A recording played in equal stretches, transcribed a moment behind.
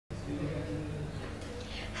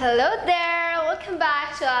Hello there, welcome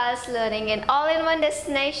back to IELTS Learning, an all-in-one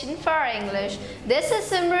destination for English. This is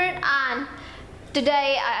Simran and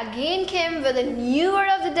today I again came with a new word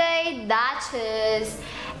of the day, that is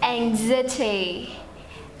anxiety.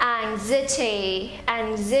 Anxiety.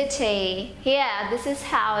 Yeah, this is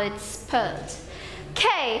how it's spelled.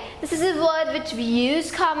 Okay, this is a word which we use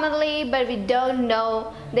commonly, but we don't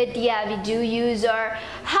know that we do use, or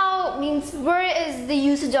where is the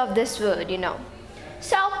usage of this word,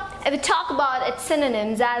 So, if we talk about its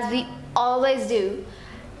synonyms, as we always do,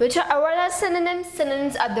 what are synonyms?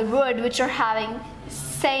 Synonyms are the words which are having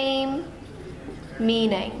same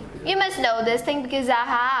meaning. You must know this thing because I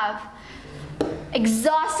have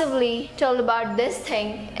exhaustively told about this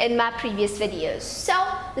thing in my previous videos. So,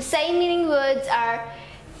 the same meaning words are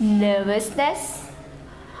nervousness,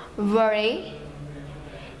 worry,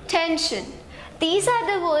 tension. These are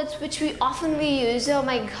the words which we often use. Oh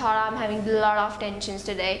my god, I'm having a lot of tensions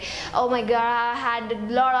today. Oh my god, I had a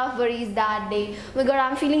lot of worries that day. Oh my god,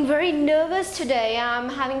 I'm feeling very nervous today. I'm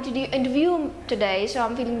having to do interview today, so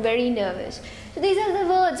I'm feeling very nervous. So these are the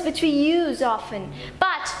words which we use often.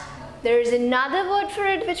 But there is another word for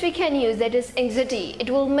it which we can use, that is anxiety. It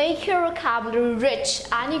will make your vocabulary rich,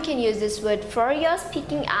 and you can use this word for your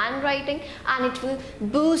speaking and writing, and it will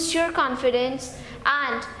boost your confidence,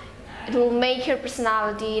 and it will make your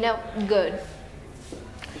personality, good.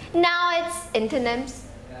 Now it's antonyms,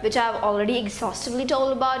 which I've already exhaustively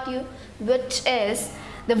told about you, which is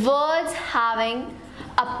the words having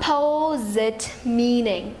opposite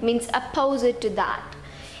meaning, means opposite to that.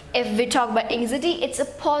 If we talk about anxiety, its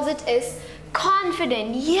opposite is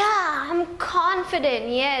confident. Yeah, I'm confident.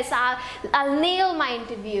 Yes, I'll nail my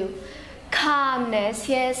interview. Calmness.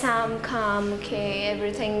 Yes, I'm calm. Okay,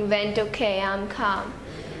 everything went okay. I'm calm.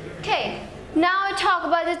 Okay, now I talk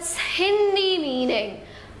about its Hindi meaning.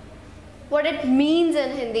 What it means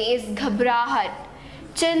in Hindi is घबराहट,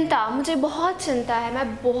 चिंता. मुझे बहुत चिंता है,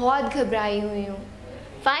 मैं बहुत घबराई हुई हूँ.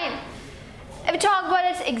 Fine. If we talk about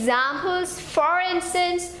its examples, for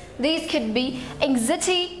instance, these could be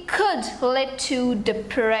anxiety could lead to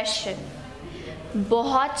depression.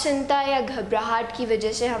 बहुत चिंता या घबराहट की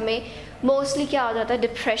वजह से हमें मोस्टली क्या हो जाता है,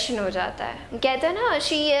 डिप्रेशन हो जाता है. कहते हैं ना,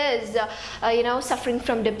 she is suffering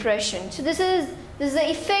from depression. So this is the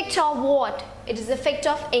effect of what? It is the effect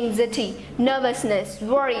of anxiety, nervousness,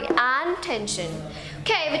 worry and tension.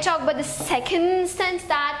 Okay, we talk about the second instance,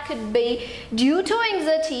 that could be due to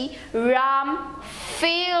anxiety, Ram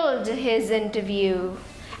failed his interview.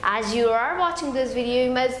 As you are watching this video,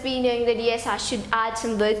 you must be knowing that yes, I should add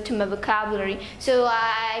some words to my vocabulary so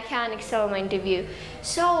I can excel my interview.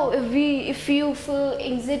 So if you feel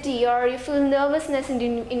anxiety or you feel nervousness in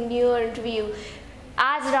your interview,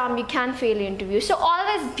 as Ram, you can fail your interview. So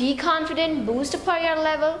always be confident, boost up your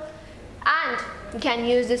level, and you can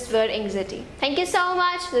use this word anxiety. Thank you so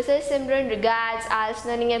much. This is Simran. Regards, IELTS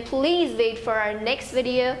Learning, and please wait for our next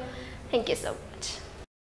video. Thank you so much.